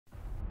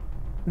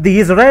The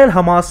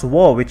Israel-Hamas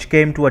war, which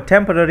came to a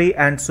temporary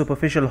and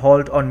superficial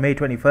halt on May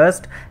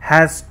 21st,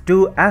 has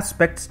two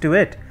aspects to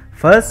it.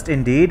 First,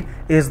 indeed,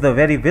 is the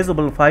very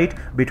visible fight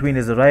between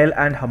Israel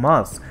and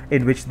Hamas,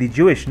 in which the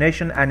Jewish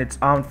nation and its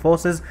armed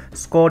forces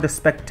scored a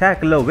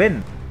spectacular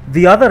win.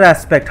 The other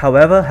aspect,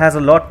 however, has a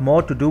lot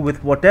more to do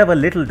with whatever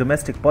little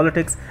domestic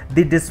politics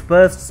the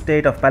dispersed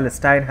state of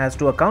Palestine has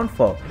to account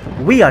for.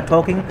 We are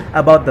talking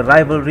about the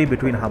rivalry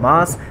between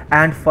Hamas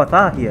and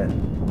Fatah here.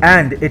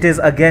 And it is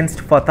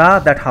against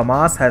Fatah that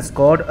Hamas has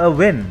scored a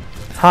win.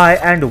 Hi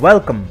and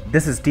welcome.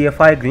 This is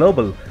TFI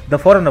Global, the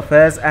foreign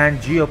affairs and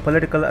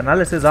geopolitical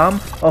analysis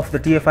arm of the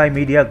TFI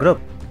Media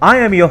Group. I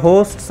am your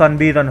host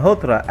Sanbir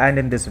Ranhotra, and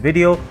in this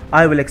video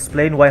I will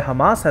explain why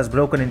Hamas has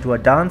broken into a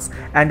dance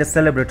and a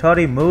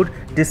celebratory mood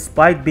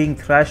despite being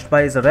thrashed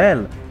by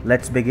Israel.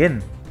 Let's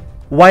begin.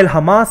 While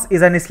Hamas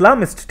is an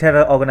Islamist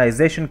terror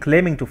organization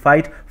claiming to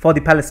fight for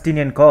the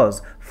Palestinian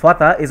cause,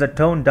 Fatah is a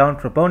toned-down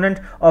proponent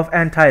of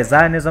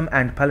anti-Zionism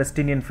and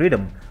Palestinian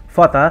freedom.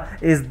 Fatah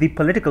is the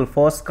political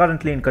force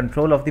currently in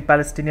control of the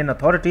Palestinian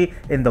Authority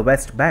in the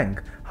West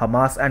Bank.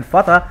 Hamas and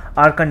Fatah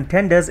are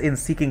contenders in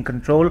seeking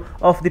control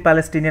of the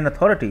Palestinian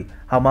Authority.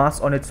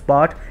 Hamas, on its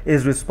part,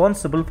 is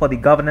responsible for the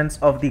governance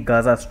of the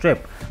Gaza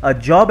Strip, a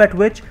job at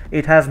which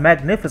it has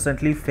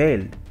magnificently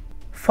failed.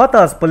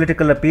 Fatah's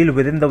political appeal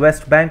within the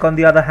West Bank, on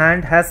the other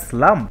hand, has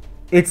slumped.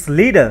 Its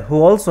leader,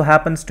 who also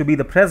happens to be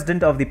the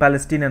president of the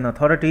Palestinian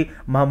Authority,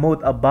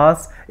 Mahmoud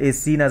Abbas,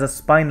 is seen as a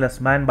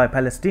spineless man by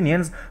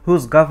Palestinians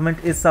whose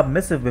government is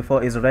submissive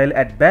before Israel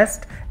at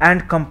best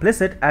and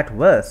complicit at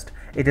worst.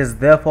 It is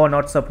therefore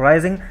not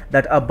surprising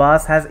that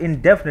Abbas has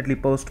indefinitely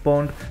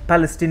postponed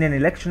Palestinian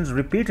elections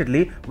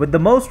repeatedly, with the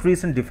most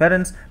recent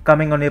deference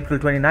coming on April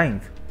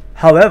 29th.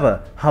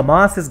 However,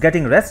 Hamas is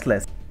getting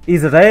restless.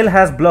 Israel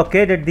has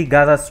blockaded the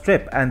Gaza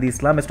Strip, and the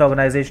Islamist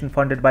organization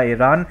funded by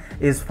Iran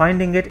is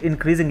finding it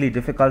increasingly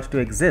difficult to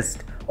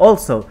exist.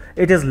 Also,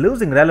 it is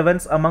losing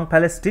relevance among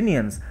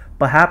Palestinians,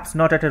 perhaps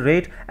not at a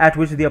rate at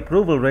which the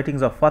approval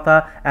ratings of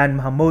Fatah and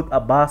Mahmoud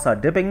Abbas are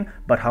dipping,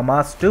 but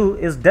Hamas too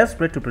is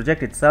desperate to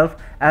project itself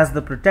as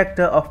the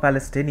protector of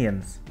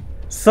Palestinians.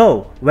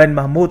 So, when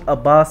Mahmoud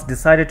Abbas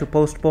decided to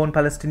postpone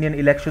Palestinian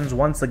elections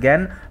once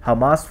again,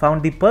 Hamas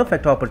found the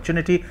perfect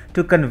opportunity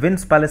to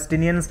convince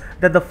Palestinians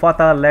that the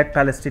Fatah-led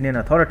Palestinian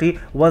Authority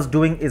was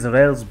doing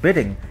Israel's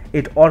bidding.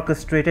 It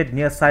orchestrated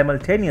near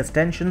simultaneous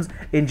tensions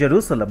in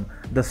Jerusalem.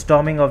 The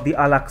storming of the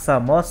Al-Aqsa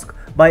Mosque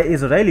by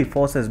Israeli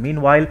forces,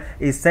 meanwhile,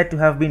 is said to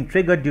have been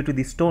triggered due to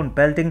the stone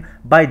pelting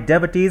by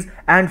devotees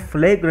and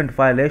flagrant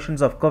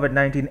violations of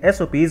COVID-19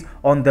 SOPs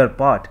on their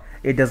part.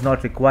 It does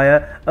not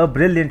require a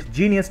brilliant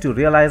genius to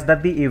realize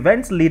that the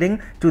events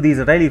leading to the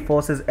Israeli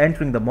forces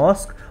entering the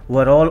mosque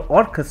were all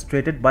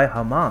orchestrated by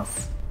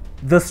Hamas.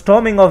 The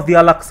storming of the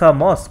Al-Aqsa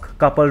Mosque,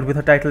 coupled with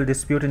a title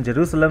dispute in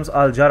Jerusalem's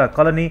Al-Jara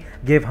colony,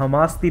 gave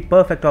Hamas the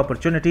perfect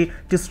opportunity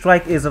to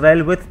strike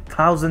Israel with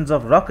thousands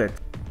of rockets.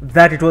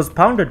 That it was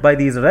pounded by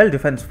the Israel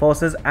Defense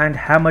Forces and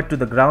hammered to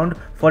the ground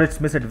for its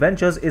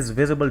misadventures is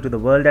visible to the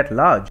world at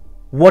large.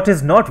 What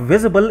is not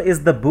visible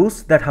is the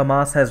boost that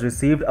Hamas has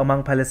received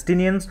among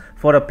Palestinians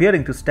for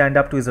appearing to stand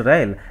up to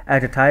Israel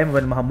at a time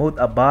when Mahmoud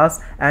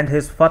Abbas and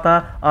his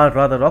Fatah are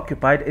rather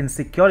occupied in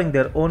securing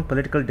their own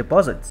political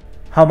deposits.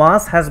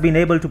 Hamas has been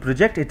able to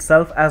project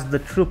itself as the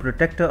true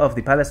protector of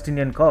the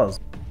Palestinian cause.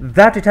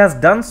 That it has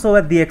done so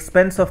at the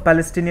expense of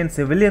Palestinian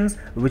civilians,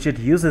 which it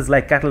uses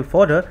like cattle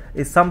fodder,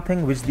 is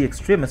something which the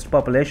extremist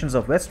populations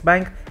of West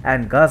Bank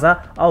and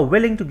Gaza are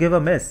willing to give a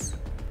miss.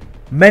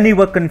 Many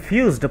were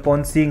confused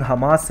upon seeing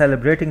Hamas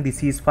celebrating the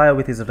ceasefire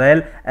with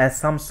Israel as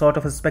some sort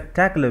of a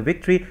spectacular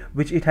victory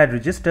which it had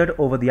registered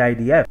over the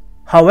IDF.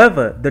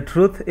 However, the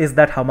truth is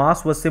that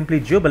Hamas was simply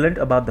jubilant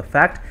about the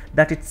fact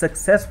that it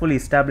successfully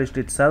established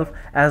itself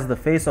as the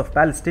face of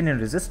Palestinian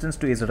resistance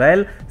to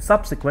Israel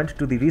subsequent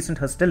to the recent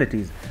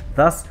hostilities,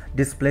 thus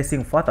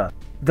displacing Fatah.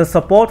 The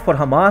support for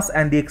Hamas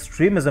and the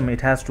extremism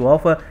it has to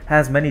offer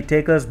has many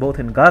takers both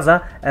in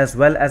Gaza as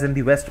well as in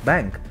the West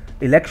Bank.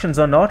 Elections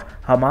or not,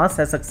 Hamas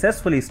has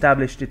successfully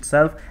established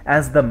itself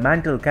as the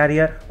mantle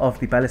carrier of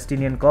the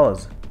Palestinian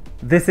cause.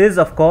 This is,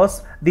 of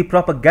course, the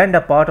propaganda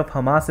part of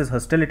Hamas's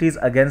hostilities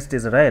against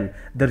Israel.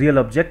 The real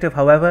objective,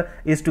 however,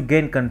 is to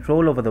gain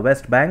control over the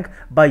West Bank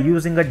by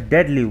using a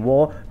deadly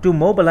war to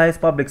mobilize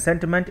public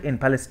sentiment in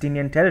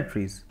Palestinian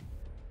territories.